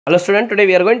Hello student, today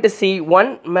we are going to see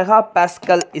 1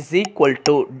 megapascal is equal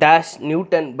to dash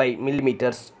Newton by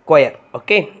millimeter square.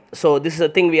 Okay, so this is the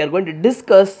thing we are going to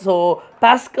discuss. So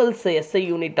Pascal is a SI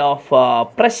unit of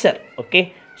pressure.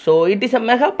 Okay, so it is a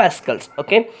megapascals.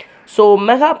 Okay, so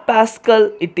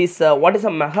megapascal, it is what is a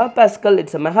megapascal?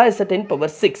 It's a mega is a 10 power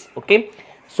 6. Okay,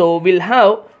 so we'll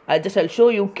have I'll show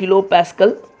you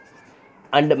kilopascal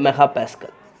and megapascal.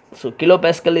 So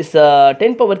kilopascal is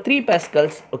 10 power 3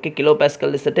 pascals. Okay,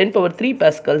 kilopascal is 10 power 3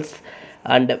 pascals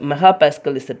and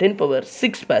megapascal is 10 power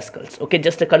 6 pascals. Okay,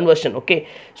 just a conversion. Okay,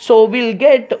 so we'll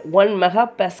get 1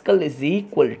 megapascal is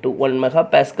equal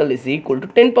to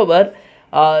 10 power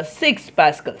 6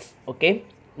 pascals. Okay,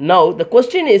 now the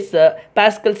question is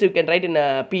pascals you can write in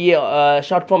a PA,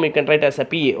 short form you can write as a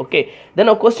PA. Okay, then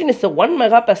our question is 1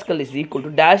 megapascal is equal to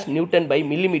dash Newton by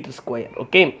millimeter square.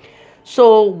 Okay,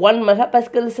 so 1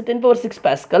 megapascal is 10 power 6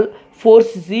 pascal.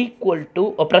 Force is equal to,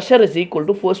 or pressure is equal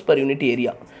to force per unit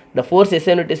area. The force SI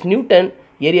unit is Newton,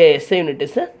 area SI unit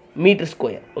is a meter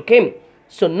square. Okay,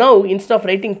 so now instead of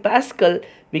writing pascal,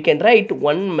 we can write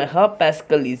 1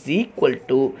 megapascal is equal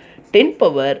to 10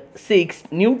 power 6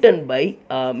 Newton by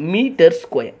meter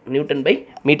square. Newton by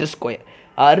meter square.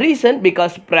 Reason,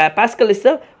 because pascal is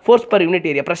a force per unit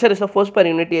area, pressure is a force per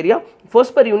unit area. Force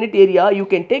per unit area you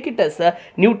can take it as a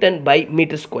Newton by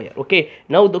meter square. Okay,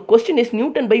 now the question is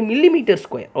Newton by millimeter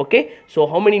square. Okay, so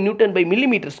how many Newton by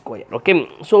millimeter square? Okay,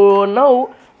 so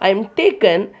now I am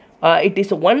taken it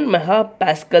is 1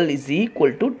 megapascal is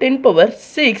equal to 10 power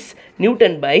 6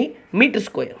 Newton by meter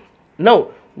square. Now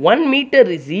 1 meter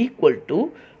is equal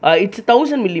to it's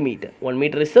 1000 millimeter. 1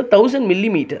 meter is 1000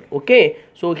 millimeter. Okay,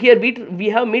 so here we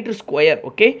have meter square.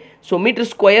 Okay, so meter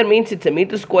square means it's a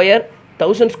meter square,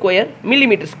 1000 square,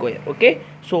 millimeter square. Okay,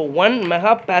 so 1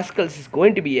 megapascals is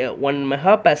going to be a 1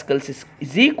 megapascals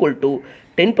is equal to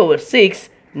 10 power 6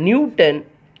 Newton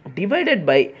divided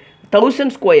by 1000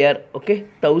 square. Okay,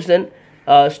 1000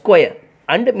 square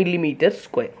and millimeter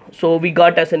square. So we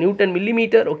got as a Newton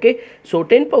millimeter. Okay, so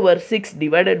 10 power 6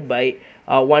 divided by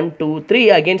 1 2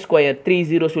 3 again square, 3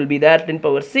 zeros will be there, 10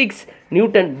 power 6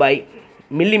 Newton by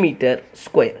millimeter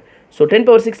square. So 10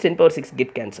 power 6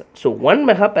 get cancelled. So 1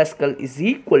 megapascal is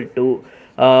equal to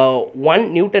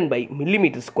 1 Newton by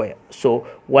millimeter square. So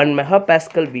 1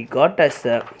 megapascal we got as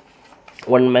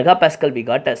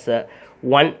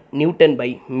 1 Newton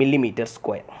by millimeter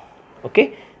square.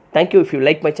 Okay, thank you. If you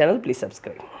like my channel, please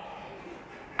subscribe.